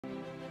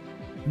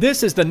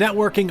This is the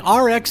Networking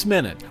RX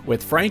Minute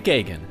with Frank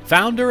Agan,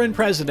 founder and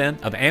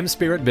president of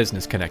AmSpirit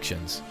Business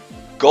Connections.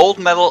 Gold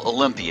medal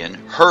Olympian,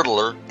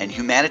 hurdler, and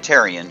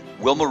humanitarian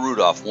Wilma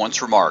Rudolph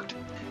once remarked,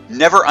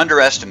 "Never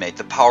underestimate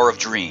the power of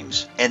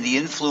dreams and the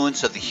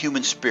influence of the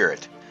human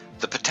spirit.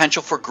 The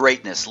potential for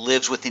greatness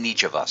lives within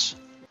each of us."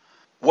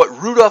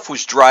 What Rudolph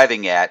was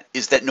driving at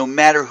is that no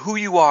matter who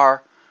you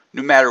are,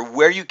 no matter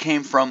where you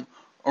came from,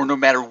 or no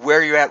matter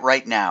where you're at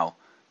right now,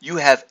 you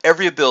have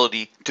every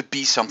ability to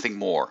be something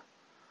more.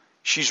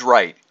 She's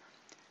right.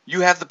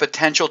 You have the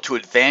potential to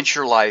advance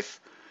your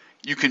life.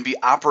 You can be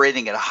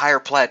operating at a higher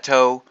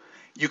plateau.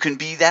 You can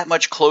be that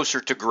much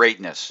closer to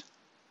greatness.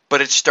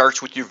 But it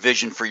starts with your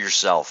vision for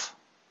yourself.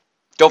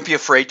 Don't be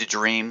afraid to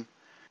dream.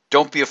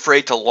 Don't be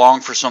afraid to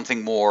long for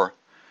something more.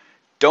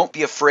 Don't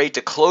be afraid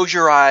to close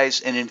your eyes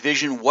and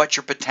envision what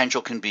your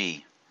potential can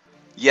be.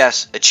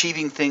 Yes,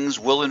 achieving things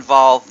will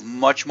involve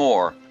much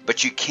more,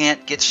 but you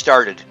can't get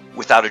started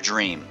without a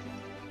dream.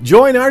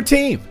 Join our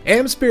team.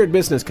 AmSpirit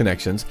Business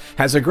Connections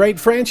has a great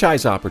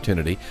franchise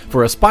opportunity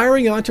for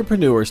aspiring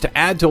entrepreneurs to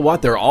add to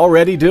what they're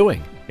already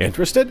doing.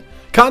 Interested?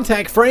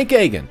 Contact Frank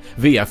Agan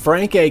via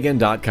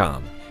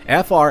frankagan.com.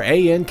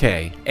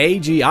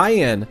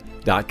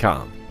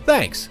 FrankAgin.com.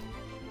 Thanks.